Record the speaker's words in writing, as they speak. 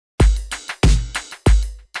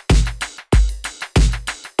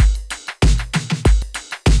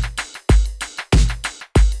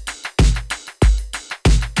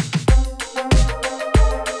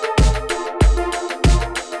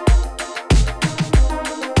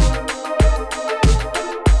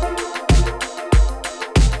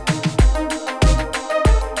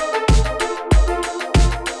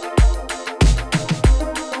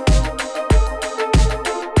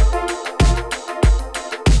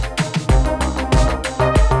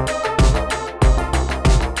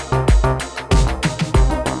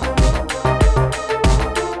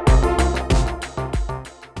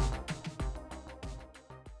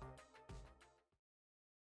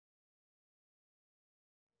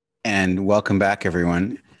And welcome back,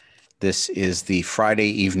 everyone. This is the Friday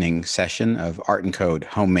evening session of Art and Code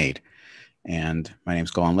Homemade. And my name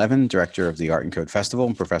is Golan Levin, director of the Art and Code Festival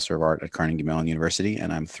and professor of art at Carnegie Mellon University.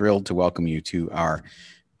 And I'm thrilled to welcome you to our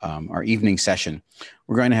evening session.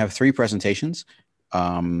 We're going to have three presentations.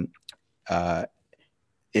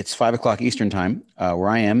 It's 5 o'clock Eastern time where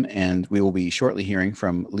I am, and we will be shortly hearing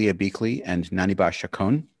from Leah Buechley and Nanibah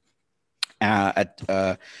Chacon. At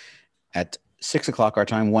 6 o'clock our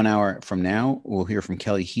time, 1 hour from now, we'll hear from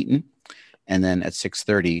Kelly Heaton. And then at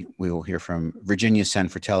 6:30, we will hear from Virginia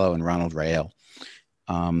Sanfratello and Ronald Rael.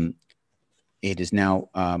 It is now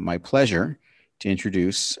my pleasure to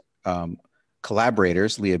introduce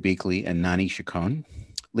collaborators, Leah Buechley and Nani Chacon.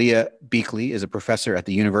 Leah Buechley is a professor at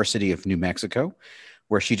the University of New Mexico,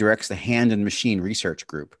 where she directs the Hand and Machine Research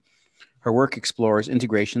Group. Her work explores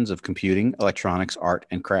integrations of computing, electronics, art,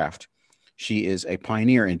 and craft. She is a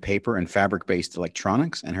pioneer in paper and fabric-based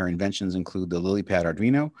electronics, and her inventions include the LilyPad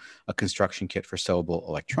Arduino, a construction kit for sewable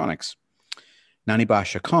electronics. Nanibah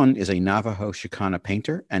Chacon is a Navajo Chicana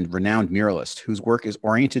painter and renowned muralist whose work is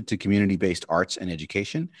oriented to community-based arts and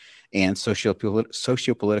education and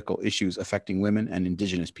sociopolitical issues affecting women and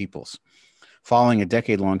indigenous peoples. Following a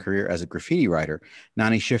decade-long career as a graffiti writer,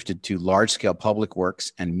 Nani shifted to large-scale public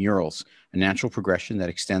works and murals, a natural progression that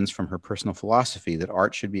extends from her personal philosophy that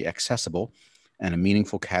art should be accessible and a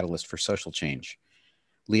meaningful catalyst for social change.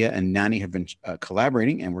 Leah and Nani have been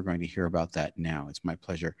collaborating, and we're going to hear about that now. It's my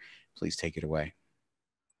pleasure. Please take it away.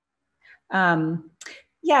 Today,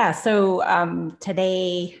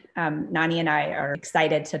 Nani and I are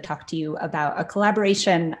excited to talk to you about a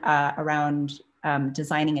collaboration around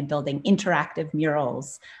designing and building interactive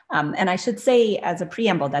murals. And I should say as a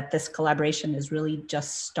preamble that this collaboration is really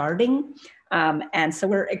just starting. And so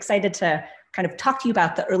we're excited to kind of talk to you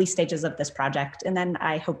about the early stages of this project. And then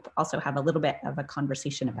I hope also have a little bit of a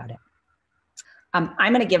conversation about it. I'm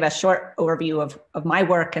going to give a short overview of my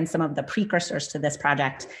work and some of the precursors to this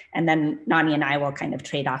project. And then Nani and I will kind of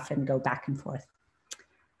trade off and go back and forth.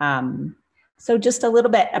 So just a little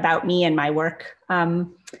bit about me and my work.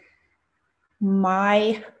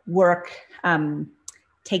 My work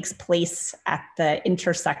takes place at the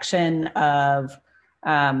intersection of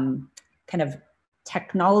kind of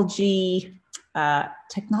technology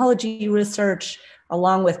research,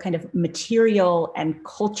 along with kind of material and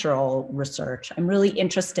cultural research. I'm really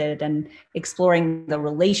interested in exploring the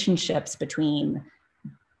relationships between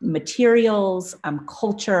materials,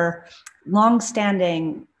 culture,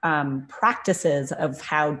 longstanding practices of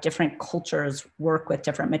how different cultures work with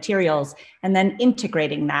different materials, and then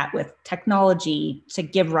integrating that with technology to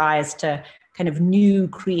give rise to kind of new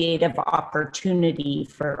creative opportunity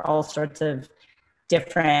for all sorts of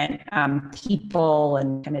different people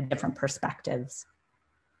and kind of different perspectives.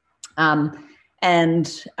 Anyway,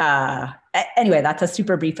 that's a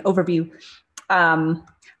super brief overview.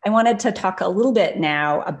 I wanted to talk a little bit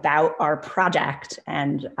now about our project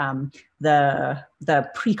and the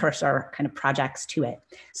precursor kind of projects to it.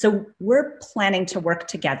 So we're planning to work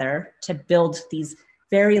together to build these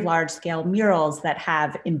very large scale murals that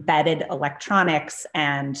have embedded electronics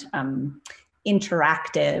and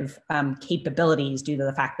interactive capabilities due to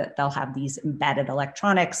the fact that they'll have these embedded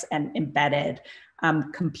electronics and embedded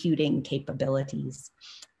computing capabilities.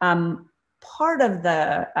 Part of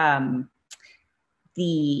the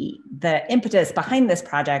impetus behind this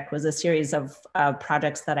project was a series of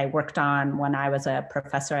projects that I worked on when I was a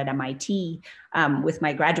professor at MIT with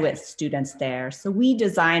my graduate students there. So we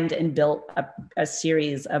designed and built a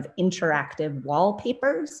series of interactive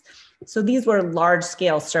wallpapers. So these were large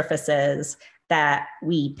scale surfaces that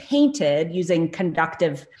we painted using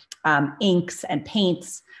conductive inks and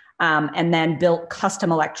paints, and then built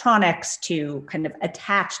custom electronics to kind of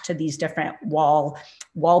attach to these different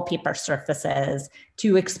wallpaper surfaces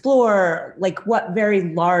to explore like what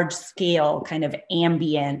very large scale kind of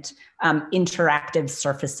ambient interactive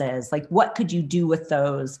surfaces, like what could you do with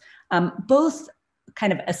those, both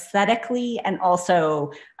kind of aesthetically and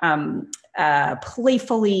also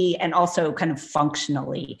playfully and also kind of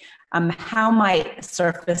functionally. How might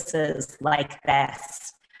surfaces like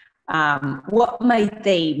this, what might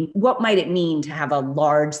it mean to have a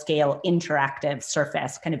large scale interactive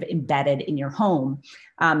surface kind of embedded in your home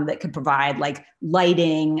that could provide like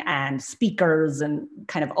lighting and speakers and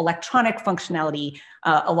kind of electronic functionality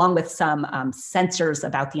along with some sensors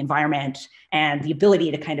about the environment and the ability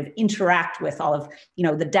to kind of interact with all of,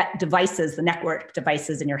 the devices, the network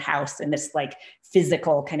devices in your house in this like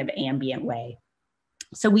physical kind of ambient way.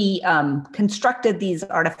 So we constructed these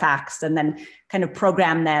artifacts and then kind of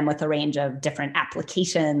programmed them with a range of different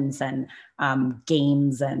applications and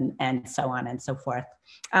games and so on and so forth.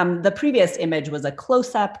 The previous image was a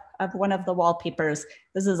close-up of one of the wallpapers.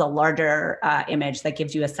 This is a larger image that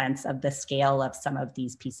gives you a sense of the scale of some of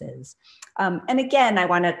these pieces. And again, I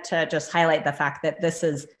wanted to just highlight the fact that this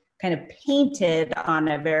is kind of painted on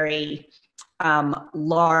a very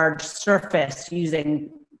large surface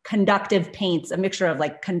using conductive paints, a mixture of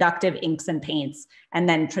like conductive inks and paints, and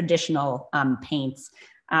then traditional paints.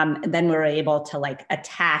 And then we're able to like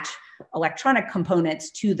attach electronic components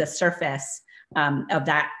to the surface of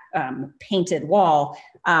that painted wall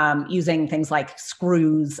using things like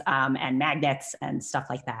screws and magnets and stuff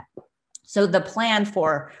like that. So the plan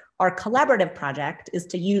for our collaborative project is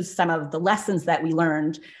to use some of the lessons that we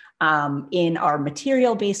learned in our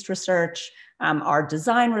material-based research, our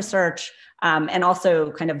design research, and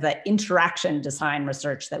also kind of the interaction design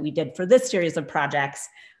research that we did for this series of projects,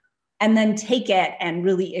 and then take it and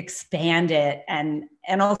really expand it and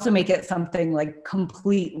also make it something like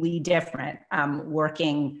completely different,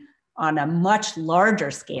 working on a much larger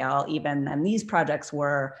scale even than these projects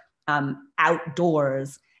were,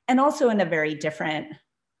 outdoors, and also in a very different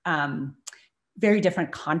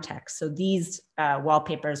context. So these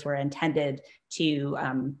wallpapers were intended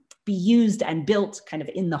to be used and built kind of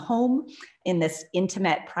in the home in this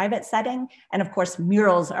intimate private setting. And of course,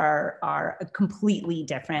 murals are a completely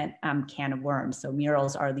different can of worms. So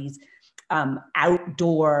murals are these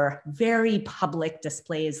outdoor, very public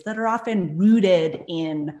displays that are often rooted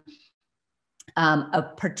in a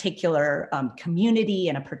particular community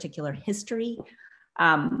and a particular history.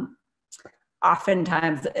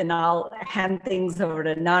 Oftentimes, and I'll hand things over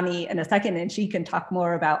to Nani in a second and she can talk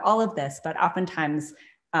more about all of this, but oftentimes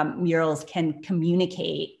murals can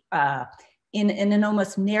communicate in an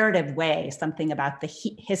almost narrative way, something about the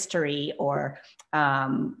history or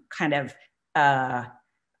kind of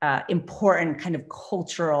important kind of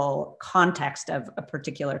cultural context of a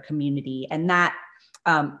particular community. And that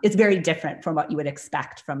is very different from what you would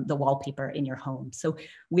expect from the wallpaper in your home. So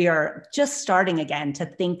we are just starting again to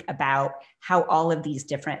think about how all of these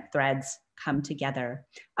different threads come together.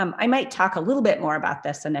 I might talk a little bit more about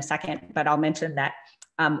this in a second, but I'll mention that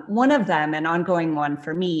one of them, an ongoing one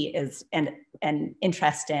for me, is an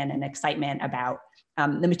interest in and excitement about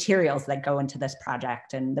the materials that go into this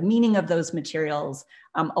project and the meaning of those materials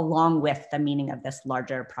along with the meaning of this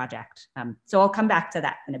larger project. So I'll come back to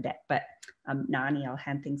that in a bit, but Nani, I'll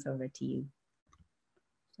hand things over to you.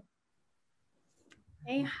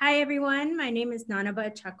 Hey, hi everyone. My name is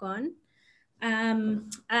Nanibah Chacon. I'm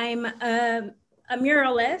a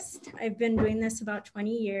muralist. I've been doing this about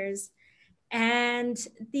 20 years. And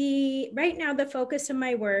right now the focus of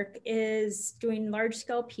my work is doing large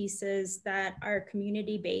scale pieces that are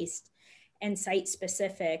community-based and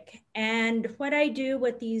site-specific. And what I do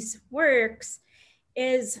with these works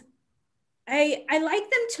is I like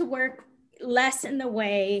them to work less in the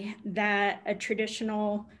way that a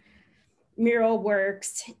traditional mural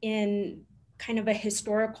works in kind of a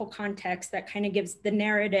historical context that kind of gives the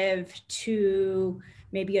narrative to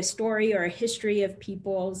maybe a story or a history of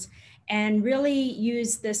people's, and really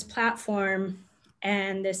use this platform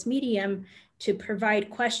and this medium to provide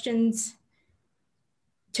questions,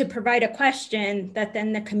 to provide a question that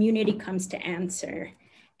then the community comes to answer.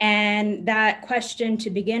 And that question to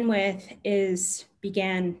begin with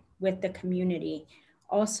began with the community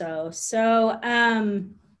also. So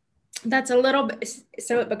that's a little bit,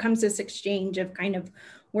 so it becomes this exchange of kind of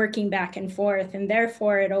working back and forth, and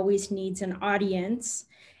therefore it always needs an audience.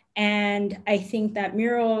 And I think that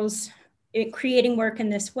murals, creating work in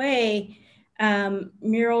this way,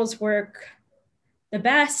 murals work the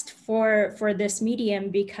best for this medium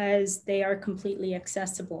because they are completely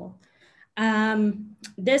accessible.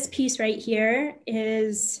 This piece right here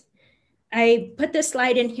is, I put this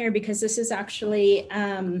slide in here because this is actually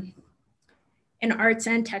an arts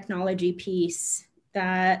and technology piece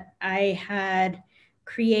that I had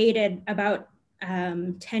created about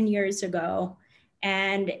 10 years ago.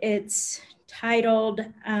 And it's titled,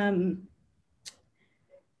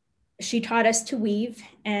 She Taught Us to Weave,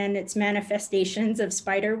 and it's Manifestations of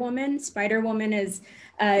Spider-Woman. Spider-Woman is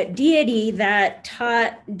a deity that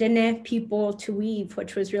taught Dene people to weave,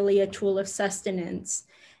 which was really a tool of sustenance.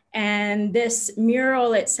 And this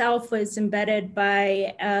mural itself was embedded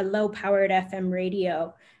by a low-powered FM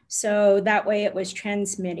radio. So that way it was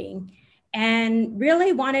transmitting. And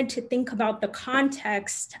really wanted to think about the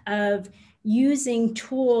context of using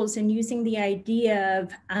tools and using the idea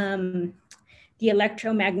of the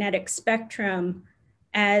electromagnetic spectrum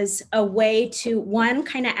as a way to, one,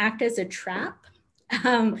 kind of act as a trap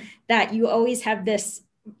that you always have this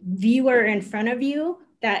viewer in front of you,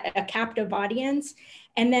 that a captive audience.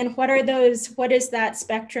 And then what is that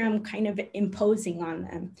spectrum kind of imposing on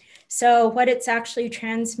them? So what it's actually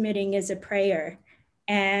transmitting is a prayer.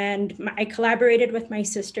 And I collaborated with my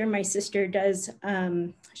sister. My sister does,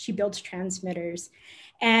 she builds transmitters.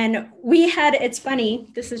 And we had, it's funny,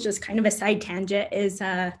 this is just kind of a side tangent, is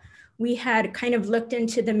we had kind of looked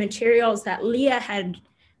into the materials that Leah had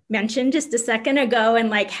mentioned just a second ago and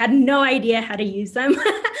like had no idea how to use them.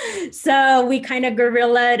 So we kind of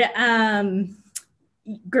guerrillaed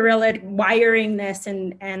wiring this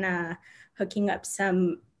and hooking up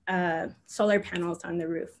some solar panels on the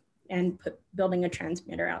roof and building a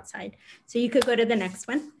transmitter outside. So you could go to the next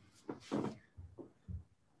one.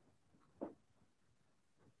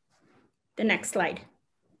 The next slide.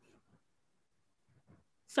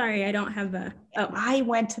 Sorry, I don't have a, oh. I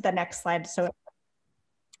went to the next slide. So,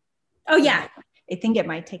 oh yeah. I think it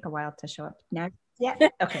might take a while to show up next. Yeah,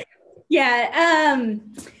 okay. Yeah,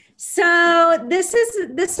 so this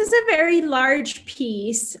is a very large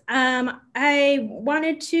piece. I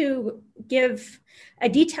wanted to give a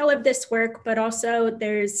detail of this work, but also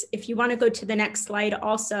there's, if you want to go to the next slide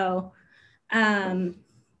also,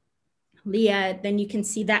 Leah, then you can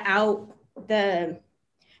see the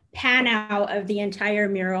pan out of the entire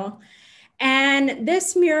mural. And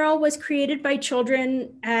this mural was created by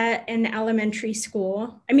children at an elementary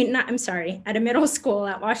school. At a middle school,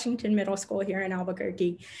 at Washington Middle School here in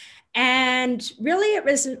Albuquerque. And really it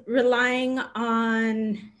was relying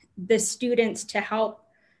on the students to help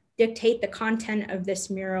dictate the content of this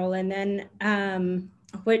mural, and then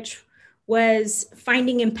which was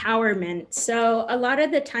finding empowerment. So a lot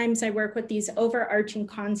of the times I work with these overarching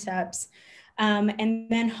concepts and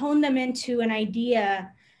then hone them into an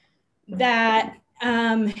idea that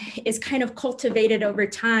is kind of cultivated over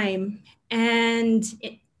time. And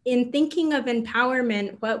in thinking of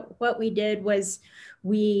empowerment, what we did was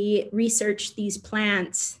we researched these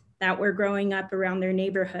plants that were growing up around their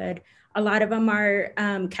neighborhood. A lot of them are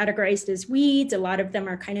categorized as weeds. A lot of them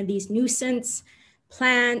are kind of these nuisance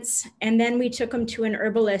plants. And then we took them to an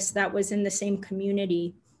herbalist that was in the same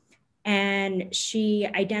community, and she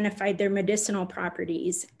identified their medicinal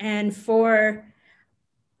properties. And for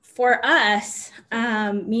us,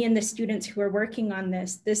 me and the students who were working on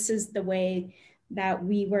this is the way that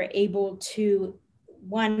we were able to,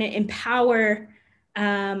 one, empower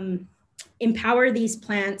these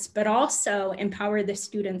plants, but also empower the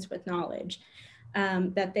students with knowledge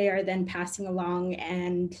that they are then passing along,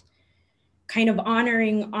 and kind of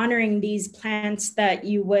honoring these plants that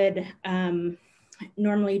you would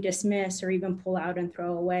normally dismiss or even pull out and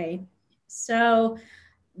throw away. So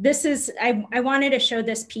this is, I wanted to show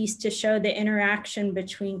this piece to show the interaction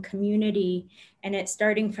between community, and it's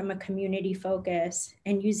starting from a community focus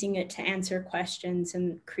and using it to answer questions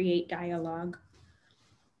and create dialogue.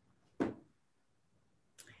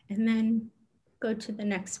 And then go to the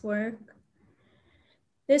next work.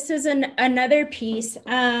 This is another piece.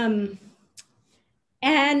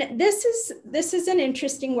 And this is an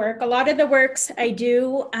interesting work. A lot of the works I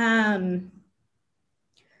do are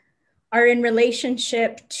in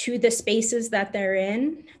relationship to the spaces that they're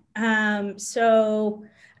in. So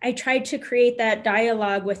I tried to create that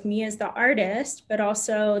dialogue with me as the artist, but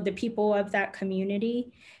also the people of that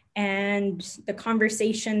community and the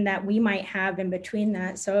conversation that we might have in between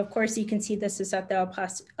that. So of course you can see this is at the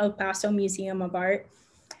El Paso Museum of Art.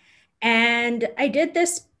 And I did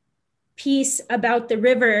this piece about the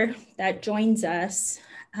river that joins us,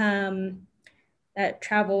 that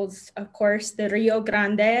travels, of course, the Rio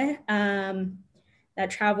Grande, that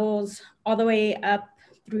travels all the way up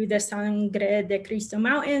through the Sangre de Cristo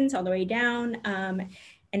Mountains, all the way down, and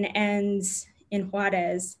ends in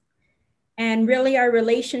Juarez. And really our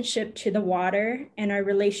relationship to the water and our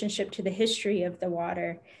relationship to the history of the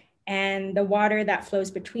water. And the water that flows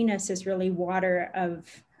between us is really water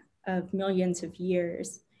of millions of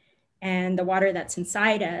years, and the water that's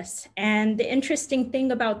inside us. And the interesting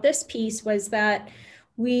thing about this piece was that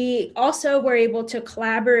we also were able to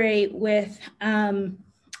collaborate with a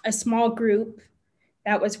small group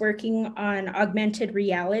that was working on augmented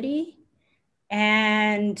reality.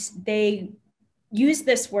 And they use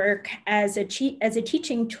this work as a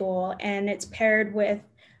teaching tool, and it's paired with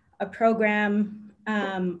a program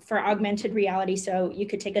for augmented reality. So you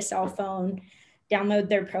could take a cell phone, download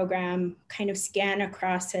their program, kind of scan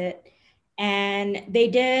across it. And they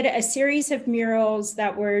did a series of murals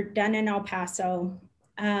that were done in El Paso.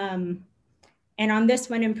 And on this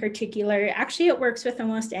one in particular, actually it works with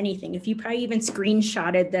almost anything. If you probably even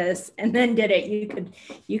screenshotted this and then did it,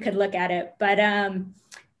 you could look at it. But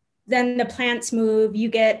then the plants move, you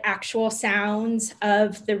get actual sounds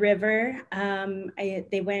of the river.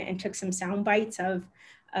 They went and took some sound bites of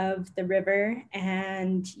the river,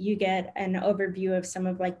 and you get an overview of some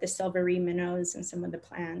of like the silvery minnows and some of the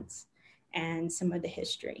plants and some of the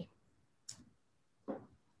history.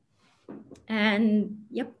 And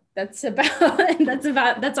yep, that's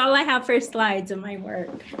all I have for slides of my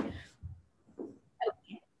work.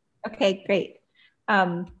 Okay, great.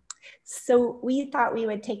 So we thought we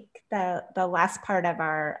would take the last part of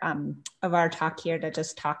our talk here to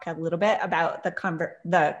just talk a little bit about the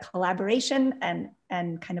collaboration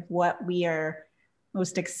and kind of what we are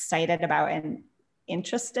most excited about and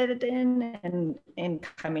interested in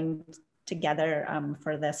coming together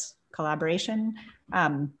for this collaboration.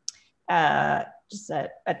 Just a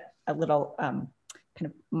little kind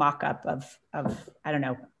of mock-up of I don't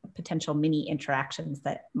know, potential mini interactions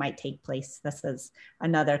that might take place. This is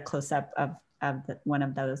another close-up of one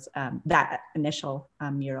of those, that initial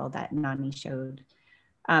mural that Nani showed.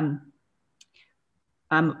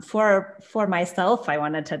 For myself, I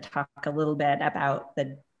wanted to talk a little bit about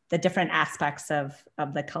the different aspects of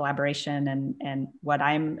the collaboration and what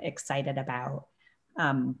I'm excited about.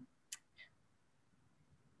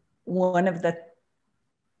 One of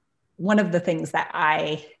the things that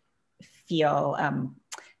I feel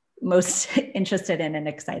most interested in and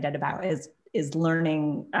excited about is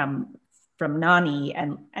learning from Nani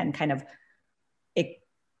and kind of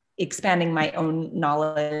expanding my own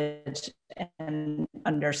knowledge and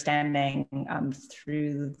understanding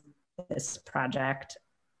through this project,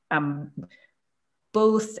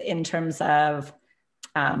 both in terms of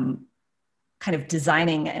kind of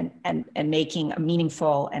designing and making a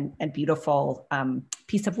meaningful and beautiful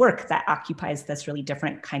piece of work that occupies this really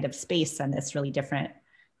different kind of space and this really different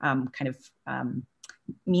kind of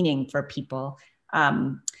meaning for people.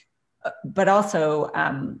 But also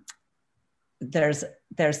there's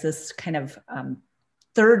this kind of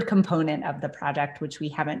third component of the project, which we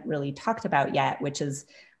haven't really talked about yet, which is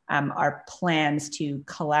our plans to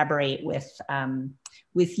collaborate with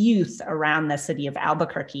youth around the city of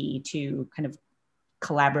Albuquerque to kind of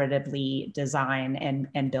collaboratively design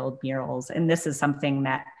and build murals. And this is something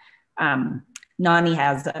that Nani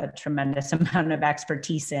has a tremendous amount of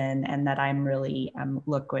expertise in, and that I'm really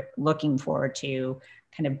looking forward to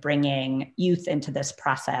kind of bringing youth into this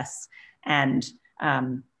process and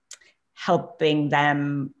helping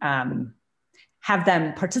them have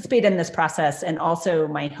them participate in this process. And also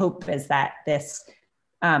my hope is that this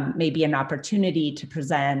may be an opportunity to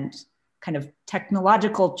present kind of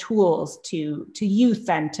technological tools to youth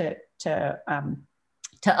and to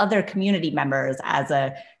other community members as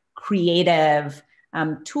a creative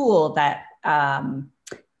tool that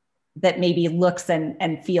that maybe looks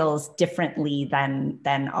and feels differently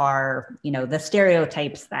than our, the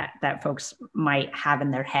stereotypes that folks might have in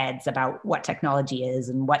their heads about what technology is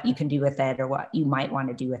and what you can do with it or what you might want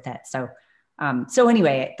to do with it. So so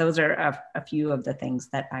anyway, those are a few of the things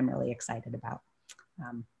that I'm really excited about.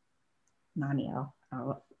 Nani,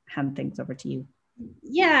 I'll hand things over to you.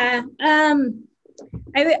 Yeah, I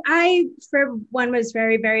for one was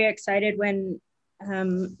very, very excited when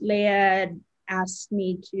Leah asked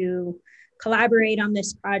me to collaborate on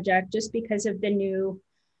this project, just because of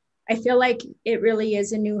I feel like it really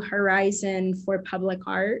is a new horizon for public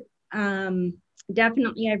art.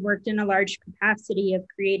 Definitely, I've worked in a large capacity of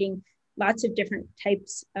creating lots of different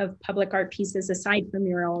types of public art pieces aside from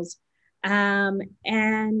murals.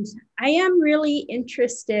 And I am really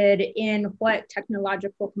interested in what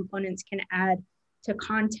technological components can add to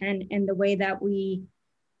content and the way that we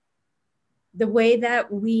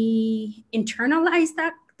internalize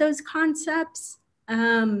those concepts.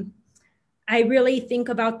 I really think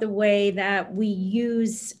about the way that we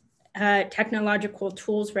use technological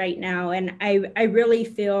tools right now. And I really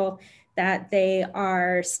feel that they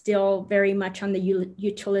are still very much on the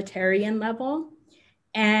utilitarian level.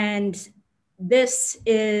 And this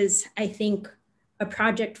is, I think, a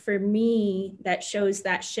project for me that shows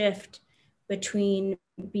that shift between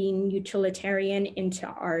being utilitarian into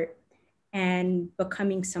art and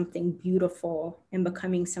becoming something beautiful and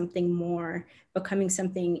becoming something more, becoming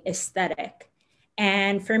something aesthetic.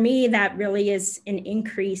 And for me, that really is an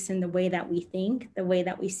increase in the way that we think, the way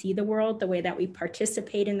that we see the world, the way that we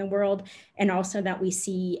participate in the world, and also that we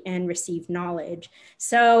see and receive knowledge.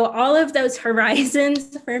 So all of those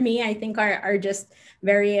horizons for me, I think are just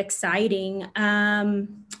very exciting.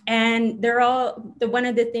 And they're all, one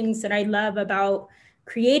of the things that I love about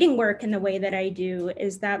creating work in the way that I do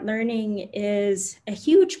is that learning is a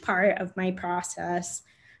huge part of my process.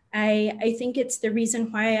 I think it's the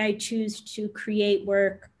reason why I choose to create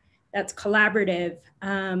work that's collaborative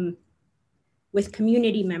with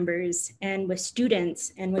community members and with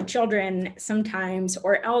students and with children sometimes,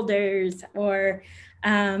 or elders, or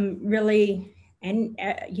really, and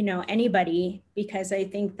you know, anybody, because I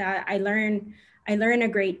think that I learn a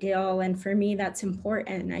great deal, and for me that's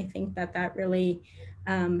important. I think that that really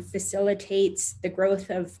facilitates the growth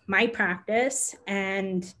of my practice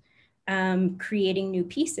and creating new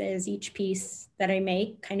pieces. Each piece that I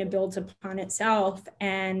make kind of builds upon itself,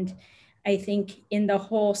 and I think in the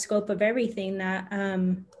whole scope of everything that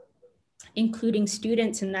including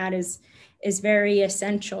students in that is very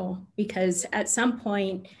essential, because at some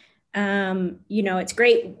point, you know, it's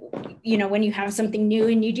great, you know, when you have something new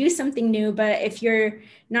and you do something new, but if you're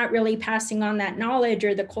not really passing on that knowledge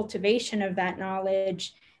or the cultivation of that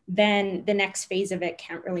knowledge, then the next phase of it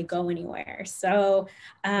can't really go anywhere. So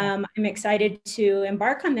I'm excited to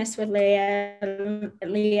embark on this with Leah,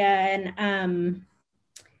 and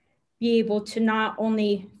be able to not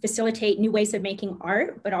only facilitate new ways of making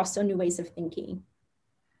art, but also new ways of thinking.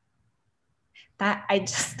 That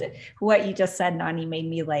what you just said, Nani, made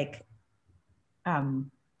me like,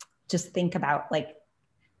 just think about like,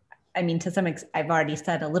 I mean, to some extent, I've already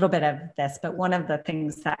said a little bit of this, but one of the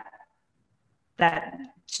things that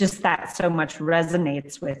so much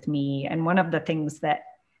resonates with me, and one of the things that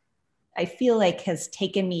I feel like has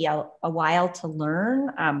taken me a while to learn,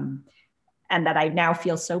 and that I now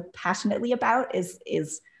feel so passionately about, is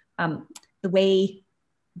the way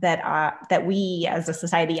that we as a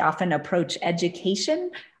society often approach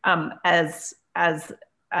education as I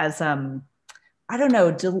don't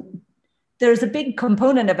know, there's a big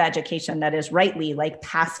component of education that is rightly like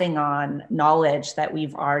passing on knowledge that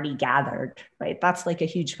we've already gathered, right? That's like a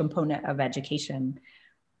huge component of education.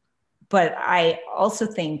 But I also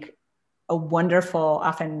think a wonderful,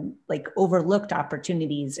 often like overlooked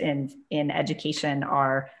opportunities in education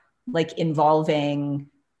are like involving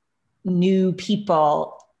new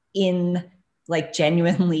people in like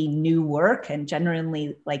genuinely new work and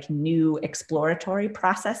genuinely like new exploratory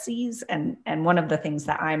processes. And one of the things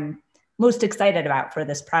that I'm most excited about for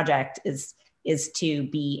this project is to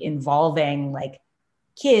be involving like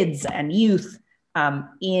kids and youth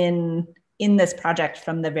in this project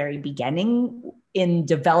from the very beginning, in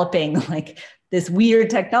developing like this weird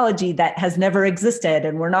technology that has never existed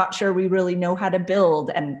and we're not sure we really know how to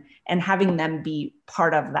build, and having them be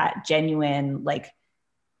part of that genuine like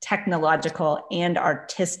technological and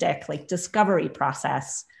artistic like discovery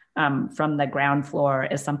process from the ground floor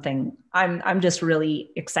is something I'm just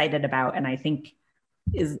really excited about, and I think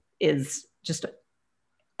is just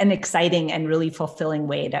an exciting and really fulfilling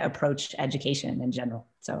way to approach education in general.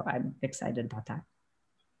 So I'm excited about that.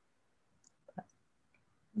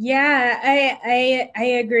 Yeah, I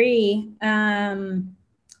agree.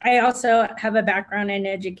 I also have a background in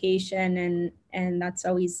education, and that's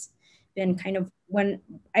always been kind of, when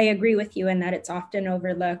I agree with you in that it's often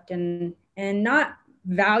overlooked and not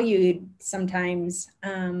valued sometimes.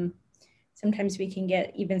 Sometimes we can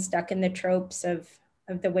get even stuck in the tropes of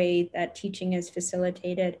the way that teaching is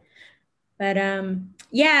facilitated. But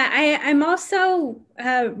yeah, I'm also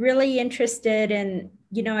really interested in,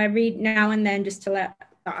 you know, every now and then, just to let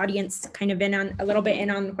the audience kind of a little bit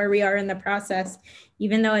in on where we are in the process,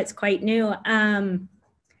 even though it's quite new,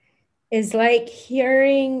 is like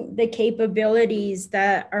hearing the capabilities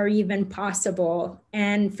that are even possible.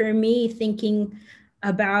 And for me, thinking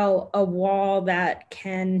about a wall that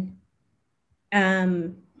can,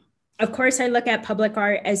 of course, I look at public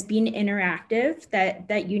art as being interactive,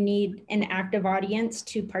 that you need an active audience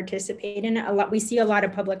to participate in it. We see a lot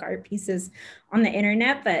of public art pieces on the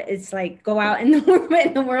internet, but it's like, go out in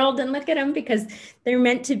the world and look at them, because they're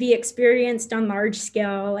meant to be experienced on large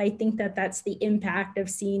scale. I think that that's the impact of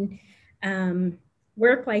seeing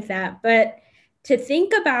work like that. But to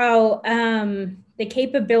think about the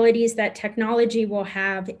capabilities that technology will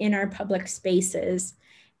have in our public spaces,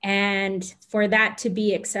 and for that to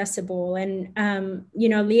be accessible. And, you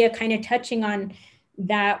know, Leah kind of touching on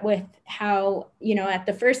that with how, you know, at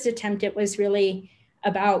the first attempt, it was really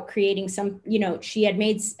about creating some, you know, she had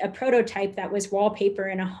made a prototype that was wallpaper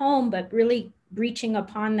in a home, but really reaching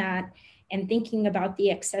upon that and thinking about the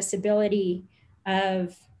accessibility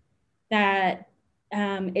of that.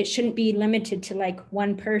 It shouldn't be limited to like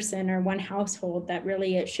one person or one household, that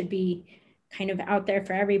really it should be kind of out there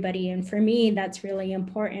for everybody. And for me, that's really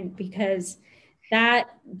important, because that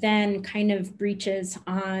then kind of breaches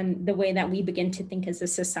on the way that we begin to think as a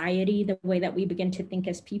society, the way that we begin to think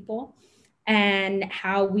as people, and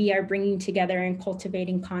how we are bringing together and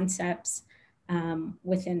cultivating concepts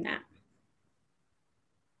within that.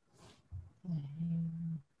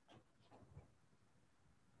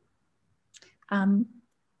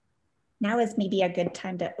 Now is maybe a good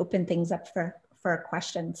time to open things up for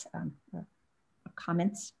questions or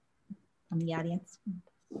comments from the audience.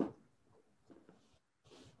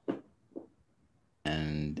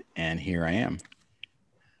 And here I am.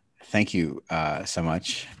 Thank you so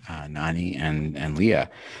much, Nani and Leah.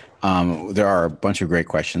 There are a bunch of great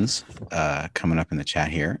questions coming up in the chat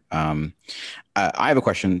here. I have a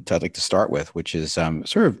question I'd like to start with, which is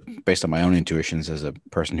sort of based on my own intuitions as a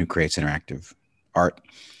person who creates interactive art.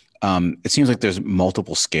 It seems like there's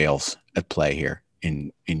multiple scales at play here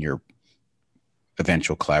in your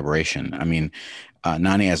eventual collaboration. I mean,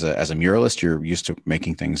 Nani, as a muralist, you're used to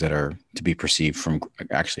making things that are to be perceived from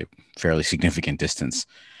actually a fairly significant distance.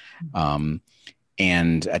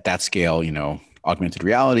 And at that scale, you know, augmented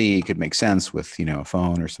reality could make sense with, you know, a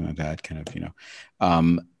phone or something like that kind of, you know.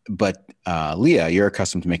 But Leah, you're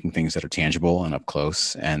accustomed to making things that are tangible and up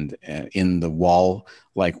close. And in the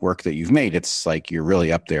wall-like work that you've made, it's like you're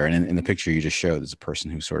really up there. And in the picture you just showed, there's a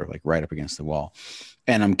person who's sort of like right up against the wall.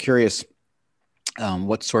 And I'm curious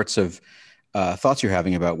what sorts of thoughts you're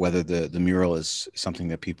having about whether the mural is something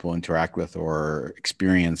that people interact with or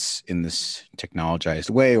experience in this technologized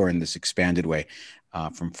way or in this expanded way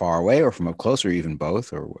from far away or from up close, or even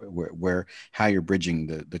both, or how you're bridging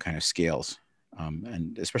the kind of scales.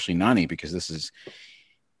 And especially Nani, because this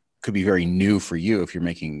could be very new for you. If you're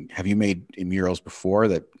have you made murals before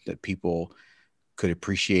that people could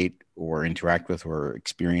appreciate or interact with or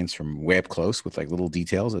experience from way up close with like little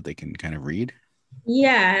details that they can kind of read?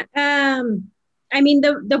 Yeah. I mean,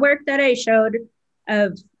 the work that I showed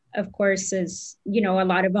of course is, you know, a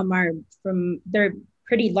lot of them they're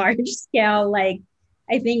pretty large scale. Like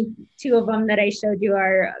I think two of them that I showed you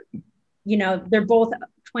are, you know, they're both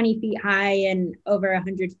 20 feet high and over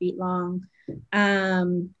 100 feet long.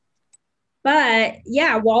 But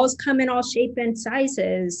yeah, walls come in all shape and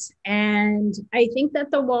sizes. And I think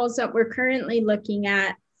that the walls that we're currently looking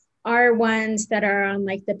at are ones that are on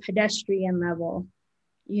like the pedestrian level,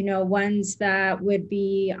 you know, ones that would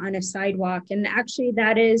be on a sidewalk. And actually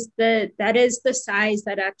that is the size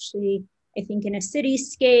that actually, I think in a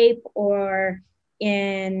cityscape or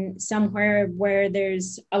in somewhere where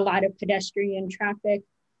there's a lot of pedestrian traffic,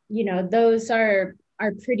 you know, those are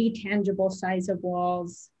pretty tangible size of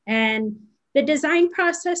walls. And the design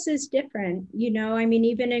process is different, you know, I mean,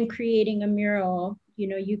 even in creating a mural, you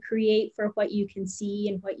know, you create for what you can see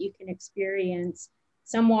and what you can experience.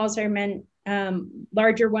 Some walls are meant,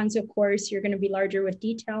 larger ones, of course, you're going to be larger with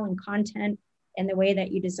detail and content and the way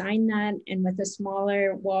that you design that. And with a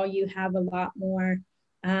smaller wall, you have a lot more,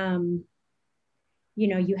 you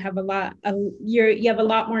know, you have a lot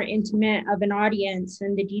more intimate of an audience,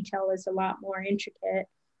 and the detail is a lot more intricate.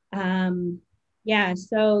 Yeah,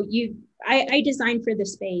 so I design for the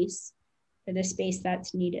space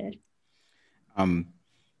that's needed.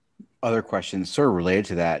 Other questions sort of related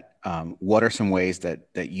to that. What are some ways that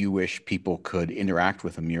you wish people could interact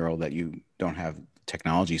with a mural that you don't have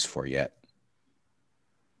technologies for yet?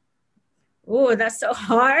 Oh, that's so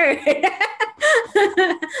hard.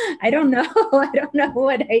 I don't know. I don't know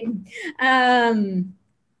what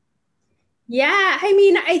yeah, I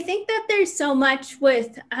mean, I think that there's so much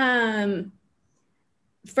with,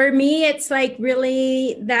 for me, it's like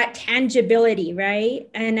really that tangibility, right?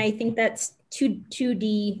 And I think that's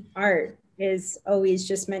 2D art is always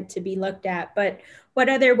just meant to be looked at. But what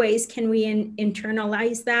other ways can we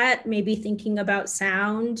internalize that? Maybe thinking about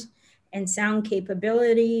sound and sound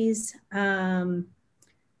capabilities.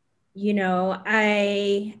 You know,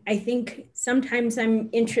 I think sometimes I'm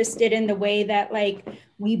interested in the way that like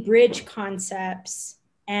we bridge concepts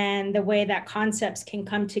and the way that concepts can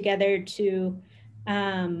come together to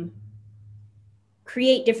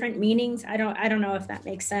create different meanings. I don't know if that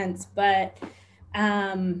makes sense, but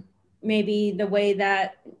maybe the way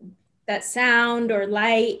that sound or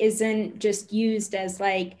light isn't just used as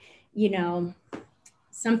like, you know,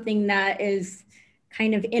 something that is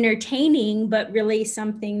kind of entertaining, but really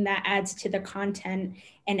something that adds to the content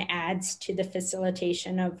and adds to the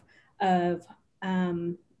facilitation of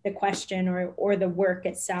the question or the work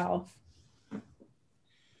itself.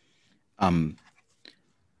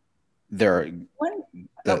 There are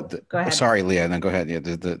go ahead. Sorry, Leah, no, go ahead. Yeah,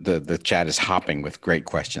 the chat is hopping with great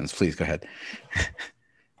questions. Please go ahead.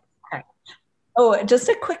 Okay. Oh, just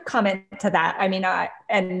a quick comment to that. I mean,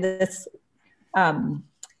 and this,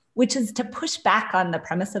 which is to push back on the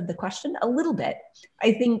premise of the question a little bit.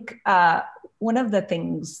 I think one of the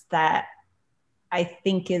things that I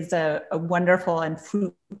think is a wonderful and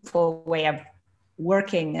fruitful way of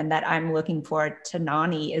working, and that I'm looking forward to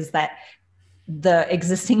Nani, is that the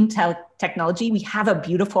existing technology. We have a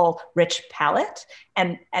beautiful, rich palette,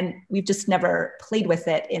 and we've just never played with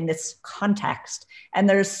it in this context. And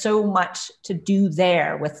there's so much to do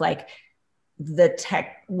there with like the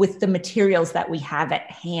tech, with the materials that we have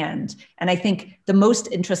at hand. And I think the most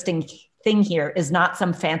interesting thing here is not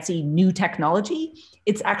some fancy new technology.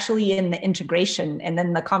 It's actually in the integration and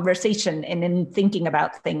then the conversation and in thinking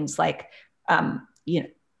about things like,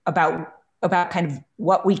 about kind of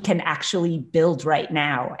what we can actually build right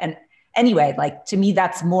now. And anyway, like to me,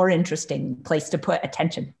 that's more interesting place to put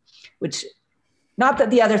attention, which not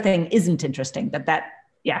that the other thing isn't interesting, but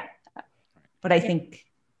I think,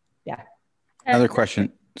 yeah. Another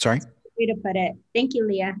question, sorry? Way to put it. Thank you,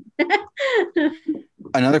 Leah.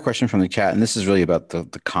 Another question from the chat, and this is really about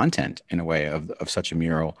the content in a way of such a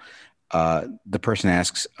mural. The person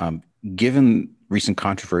asks, given recent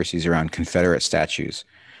controversies around Confederate statues,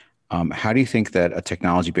 how do you think that a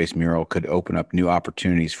technology-based mural could open up new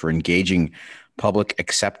opportunities for engaging public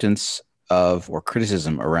acceptance of or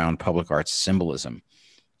criticism around public arts symbolism?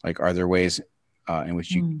 Like, are there ways in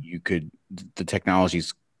which you could, the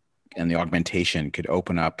technologies and the augmentation could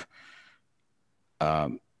open up,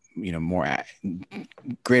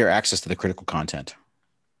 greater access to the critical content?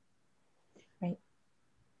 Right.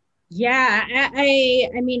 Yeah,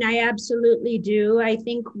 I mean, I absolutely do. I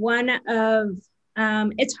think one of,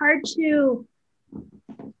 it's hard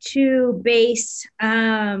to base,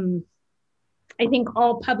 I think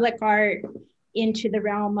all public art into the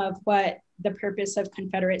realm of what the purpose of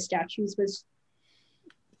Confederate statues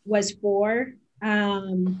was for.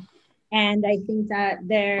 And I think that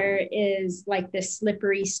there is like this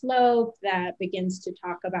slippery slope that begins to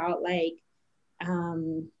talk about like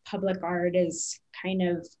public art is kind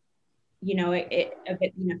of, a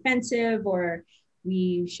bit offensive, or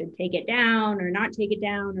we should take it down or not take it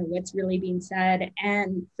down, or what's really being said.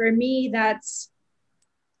 And for me, that's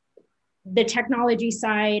the technology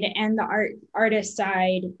side, and the artist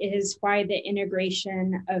side is why the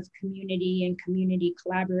integration of community and community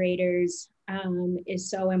collaborators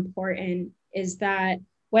is so important, is that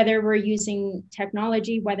whether we're using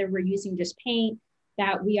technology, whether we're using just paint,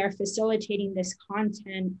 that we are facilitating this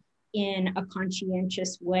content in a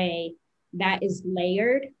conscientious way that is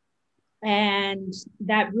layered. And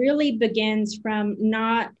that really begins from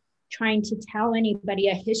not trying to tell anybody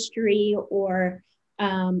a history or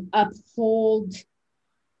uphold,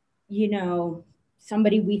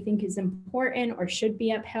 somebody we think is important or should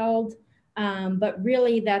be upheld, but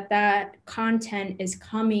really that content is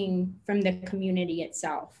coming from the community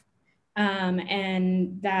itself,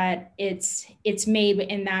 and that it's made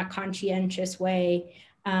in that conscientious way,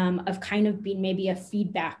 of kind of being maybe a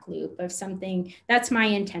feedback loop of something. That's my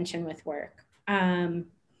intention with work,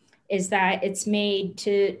 is that it's made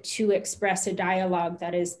to express a dialogue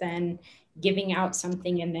that is then giving out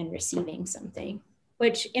something and then receiving something,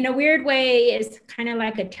 which in a weird way is kind of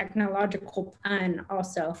like a technological pun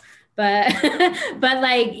also. But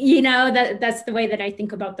like, that's the way that I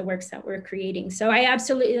think about the works that we're creating. So I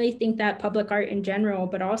absolutely think that public art in general,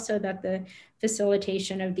 but also that the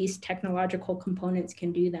facilitation of these technological components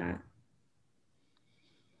can do that.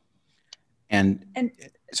 And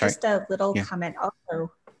sorry. Just a little comment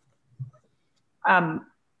also.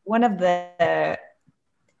 One of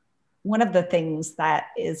the things that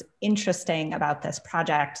is interesting about this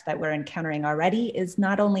project that we're encountering already is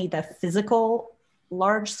not only the physical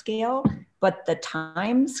large scale, but the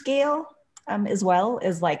time scale as well,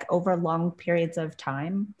 is like over long periods of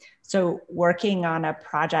time. So working on a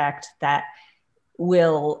project that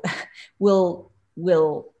will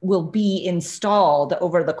be installed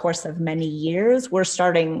over the course of many years. We're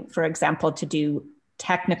starting, for example, to do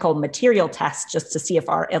technical material tests just to see if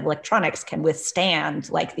our electronics can withstand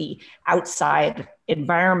like the outside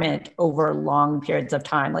environment over long periods of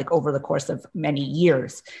time, like over the course of many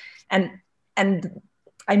years. And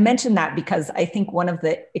I mention that because I think one of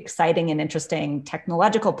the exciting and interesting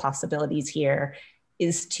technological possibilities here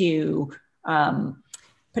is to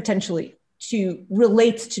potentially to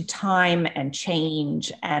relate to time and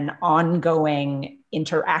change and ongoing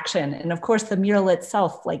interaction. And of course, the mural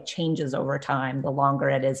itself like changes over time, the longer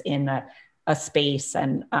it is in a space,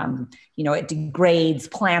 and it degrades,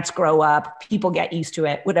 plants grow up, people get used to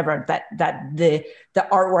it, whatever, that the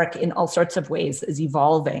artwork in all sorts of ways is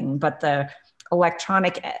evolving, but the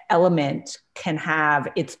electronic element can have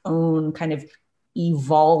its own kind of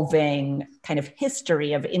evolving kind of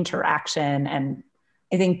history of interaction. And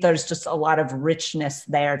I think there's just a lot of richness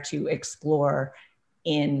there to explore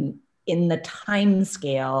in the time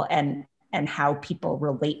scale and how people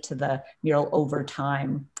relate to the mural over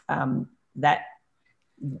time, that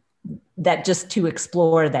that just to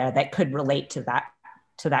explore there that could relate to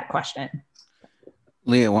that question.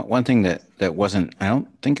 Leah, one thing that wasn't, I don't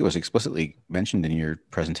think it was explicitly mentioned in your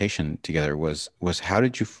presentation together was how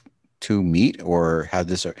did you two meet, or how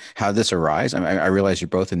this arise? I mean, I realize you're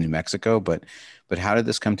both in New Mexico, but how did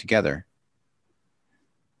this come together?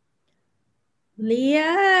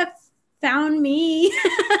 Leah found me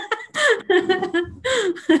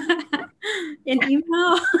in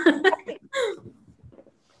email.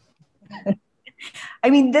 I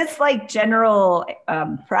mean, this like general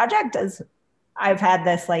project is, I've had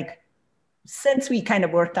this like, since we kind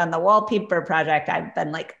of worked on the wallpaper project, I've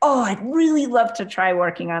been like, oh, I'd really love to try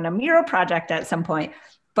working on a mural project at some point.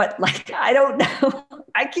 But like, I don't know,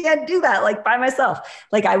 I can't do that like by myself.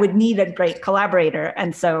 Like I would need a great collaborator.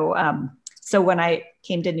 And so, so when I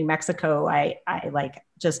came to New Mexico, I like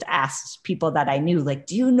just asked people that I knew, like,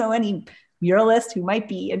 do you know any muralists who might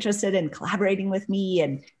be interested in collaborating with me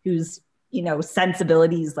and whose, you know,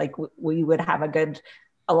 sensibilities, like we would have a good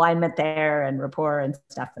alignment there and rapport and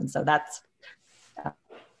stuff. And so that's,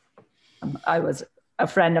 a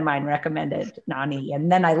friend of mine recommended Nani.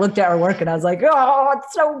 And then I looked at her work and I was like, oh,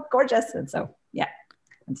 it's so gorgeous. And so, yeah.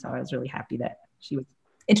 And so I was really happy that she was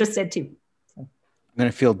interested too. So. I'm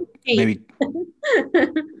going to field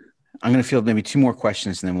maybe two more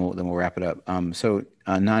questions, and then we'll wrap it up. So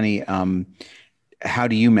Nani, how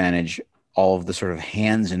do you manage all of the sort of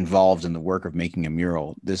hands involved in the work of making a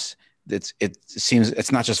mural? It seems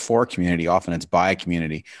it's not just for a community. Often it's by a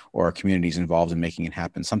community or communities involved in making it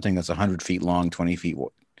happen. Something that's 100 feet long, 20 feet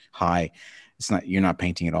high. You're not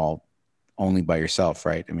painting it all only by yourself,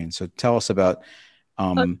 right? I mean, so tell us about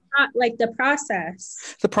like the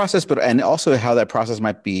process, and also how that process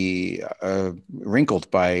might be wrinkled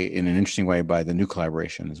in an interesting way by the new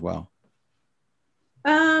collaboration as well.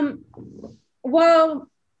 Well,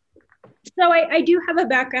 so I do have a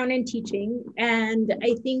background in teaching, and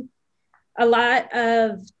I think a lot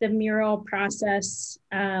of the mural process,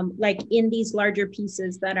 like in these larger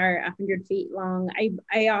pieces that are 100 feet long,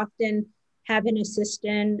 I often have an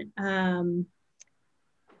assistant,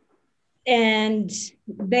 and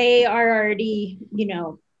they are already, you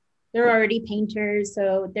know, they're already painters,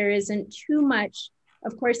 so there isn't too much.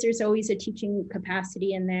 Of course, there's always a teaching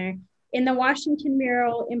capacity in there. In the Washington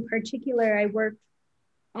mural in particular, I worked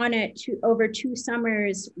on it over 2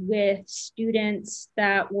 summers with students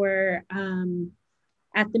that were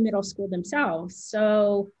at the middle school themselves.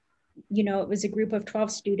 So, you know, it was a group of 12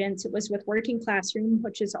 students. It was with Working Classroom,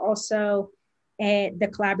 which is also the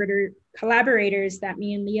collaborators that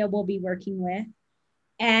me and Leah will be working with.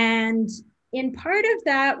 And in part of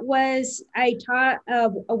that was I taught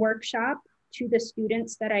a workshop to the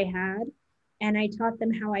students that I had, and I taught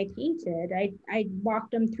them how I painted. I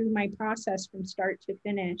walked them through my process from start to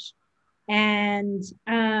finish. And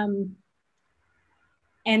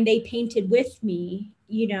they painted with me,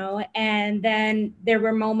 you know, and then there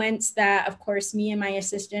were moments that, of course, me and my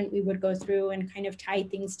assistant, we would go through and kind of tie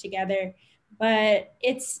things together. But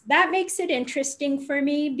that makes it interesting for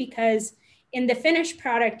me, because in the finished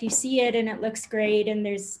product, you see it and it looks great, and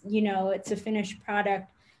there's, you know, it's a finished product.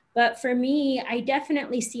 But for me, I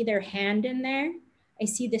definitely see their hand in there. I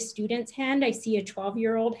see the student's hand. I see a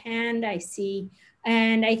 12-year-old hand.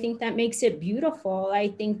 And I think that makes it beautiful. I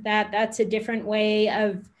think that that's a different way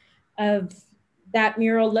of that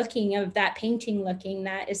mural looking, of that painting looking.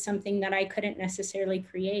 That is something that I couldn't necessarily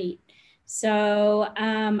create. So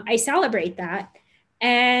I celebrate that.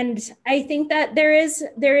 And I think that there is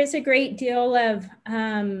a great deal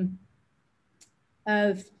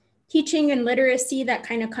of teaching and literacy that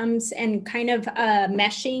kind of comes, and kind of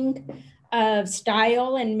meshing of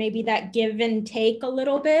style, and maybe that give and take a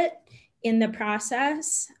little bit in the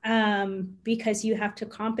process, because you have to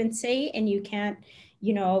compensate, and you can't,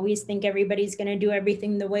 you know, always think everybody's going to do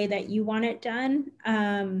everything the way that you want it done.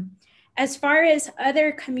 As far as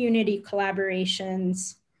other community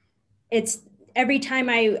collaborations, it's every time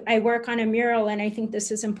I work on a mural, and I think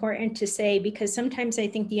this is important to say, because sometimes I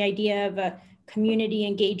think the idea of a community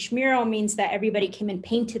engaged mural means that everybody came and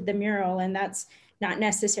painted the mural, and that's not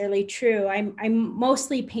necessarily true. I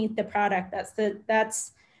mostly paint the product. That's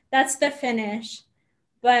the finish.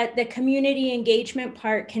 But the community engagement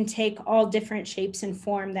part can take all different shapes and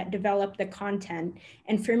form that develop the content.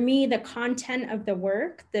 And for me, the content of the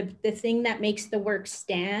work, the thing that makes the work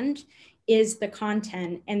stand, is the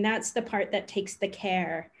content. And that's the part that takes the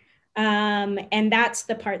care. And that's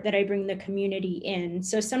the part that I bring the community in.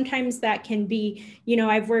 So sometimes that can be, you know,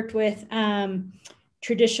 I've worked with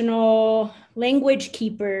traditional language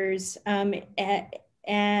keepers, and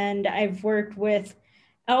I've worked with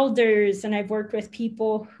elders, and I've worked with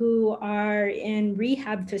people who are in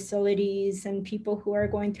rehab facilities and people who are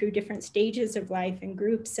going through different stages of life and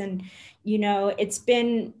groups. And, you know, it's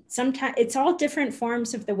been sometimes, it's all different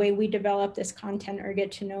forms of the way we develop this content or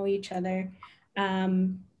get to know each other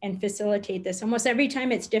and facilitate this. Almost every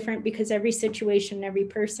time it's different because every situation, every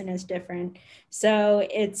person is different. So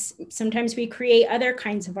it's sometimes we create other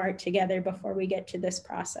kinds of art together before we get to this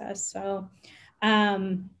process. So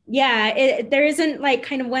yeah, there isn't like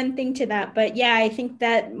kind of one thing to that, but yeah, I think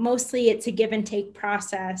that mostly it's a give and take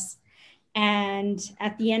process. And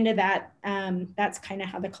at the end of that, that's kind of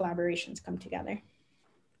how the collaborations come together.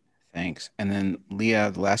 Thanks. And then Leah,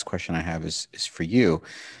 the last question I have is for you.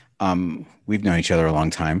 We've known each other a long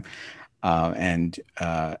time. And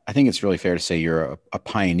I think it's really fair to say you're a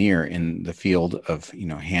pioneer in the field of, you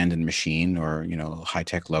know, hand and machine, or, you know, high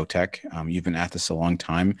tech, low tech. You've been at this a long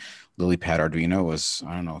time. LilyPad Arduino was,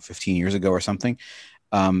 I don't know, 15 years ago or something.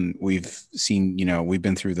 We've seen, you know, we've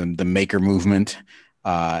been through the maker movement,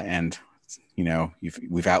 and, you know,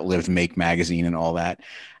 we've outlived Make Magazine and all that.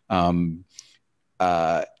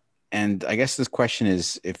 And I guess this question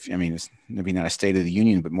is, I mean, it's maybe not a state of the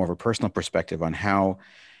union, but more of a personal perspective on how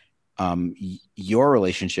your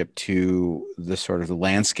relationship to the sort of the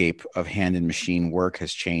landscape of hand and machine work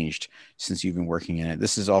has changed since you've been working in it.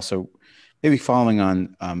 This is also maybe following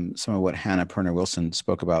on some of what Hannah Perner-Wilson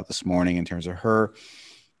spoke about this morning in terms of her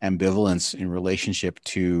ambivalence in relationship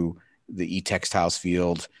to the e-textiles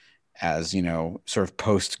field, as, you know, sort of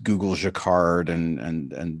post Google Jacquard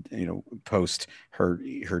and you know, post her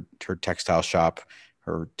textile shop,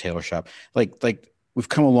 her tailor shop. Like we've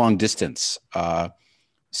come a long distance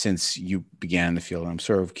since you began in the field. I'm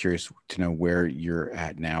sort of curious to know where you're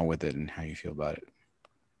at now with it and how you feel about it.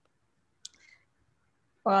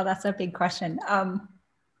 Well, that's a big question. I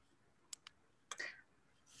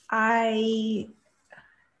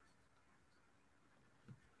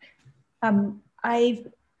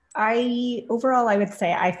overall, I would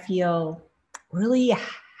say I feel really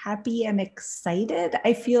happy and excited.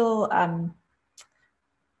 I feel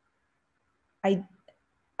I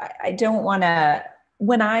don't want to,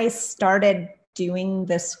 when I started doing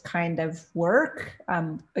this kind of work,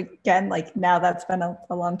 again, like now that's been a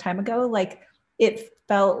long time ago, like it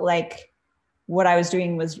felt like what I was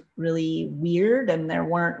doing was really weird and there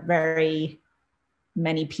weren't very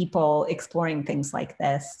many people exploring things like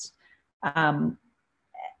this.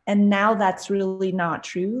 And now that's really not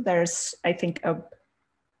true. There's, I think, a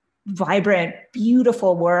vibrant,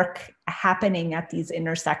 beautiful work happening at these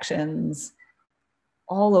intersections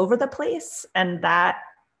all over the place. And that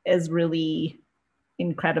is really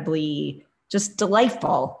incredibly just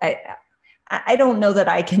delightful. I don't know that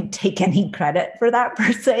I can take any credit for that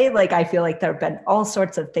per se. Like, I feel like there have been all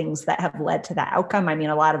sorts of things that have led to that outcome. I mean,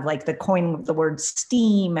 a lot of like the coining of the word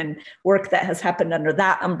STEAM and work that has happened under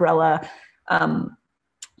that umbrella.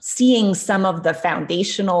 Seeing some of the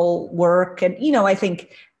foundational work, and, you know, I think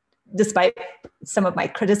despite some of my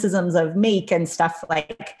criticisms of Make and stuff,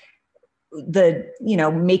 like the, you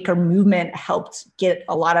know, maker movement helped get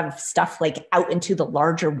a lot of stuff like out into the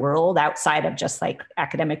larger world outside of just like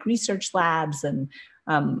academic research labs, and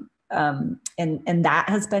that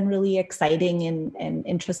has been really exciting and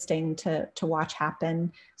interesting to watch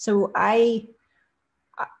happen. So I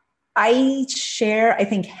share, I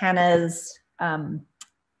think, Hannah's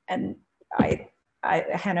and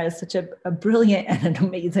Hannah is such a brilliant and an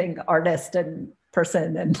amazing artist and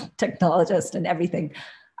person and technologist and everything.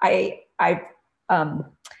 I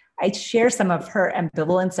share some of her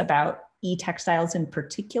ambivalence about e-textiles in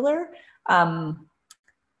particular.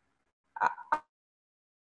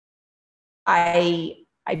 I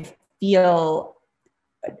feel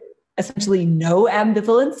essentially no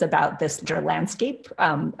ambivalence about this landscape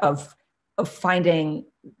of finding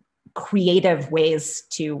creative ways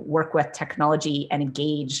to work with technology and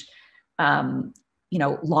engage, you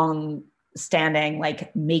know, long-standing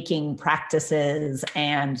like making practices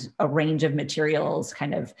and a range of materials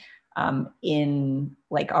kind of in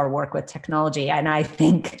like our work with technology. And I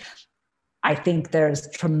think there's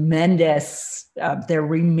tremendous, there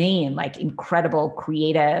remain like incredible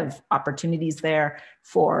creative opportunities there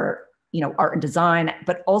for, you know, art and design,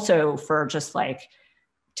 but also for just like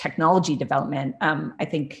technology development. I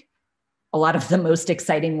think a lot of the most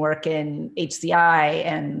exciting work in HCI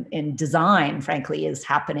and in design, frankly, is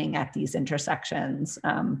happening at these intersections,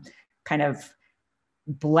 kind of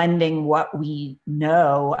blending what we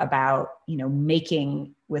know about, you know,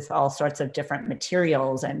 making with all sorts of different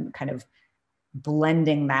materials and kind of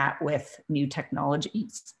blending that with new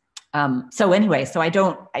technologies. So anyway, so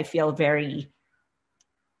I feel very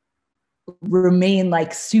remain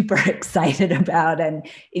like super excited about and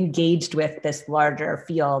engaged with this larger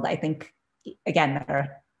field. I think, again, there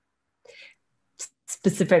are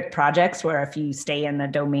specific projects where if you stay in the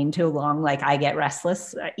domain too long, like I get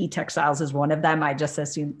restless. E-textiles is one of them. I just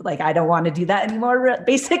assume like I don't want to do that anymore,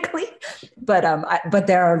 basically. But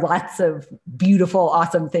there are lots of beautiful,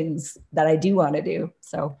 awesome things that I do want to do.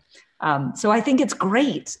 So I think it's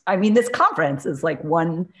great. I mean, this conference is like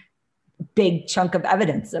one big chunk of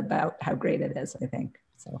evidence about how great it is, I think.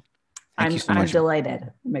 So I'm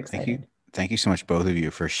delighted. I'm excited. Thank you so much, both of you,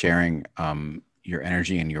 for sharing your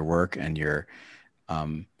energy and your work and your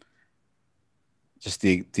just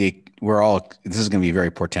we're all, this is going to be very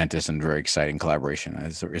portentous and very exciting collaboration.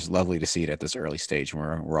 It's lovely to see it at this early stage.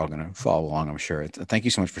 We're all going to follow along, I'm sure. Thank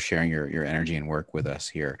you so much for sharing your energy and work with us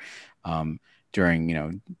here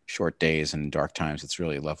during, short days and dark times. It's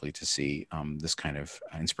really lovely to see this kind of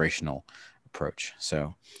inspirational approach.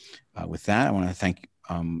 So with that, I want to thank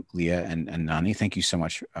Leah and Nani. Thank you so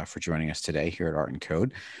much for joining us today here at Art and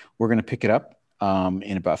Code. We're going to pick it up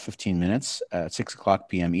in about 15 minutes at 6 o'clock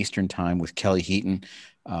p.m. Eastern time with Kelly Heaton.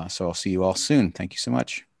 So I'll see you all soon. Thank you so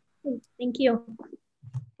much. Thank you.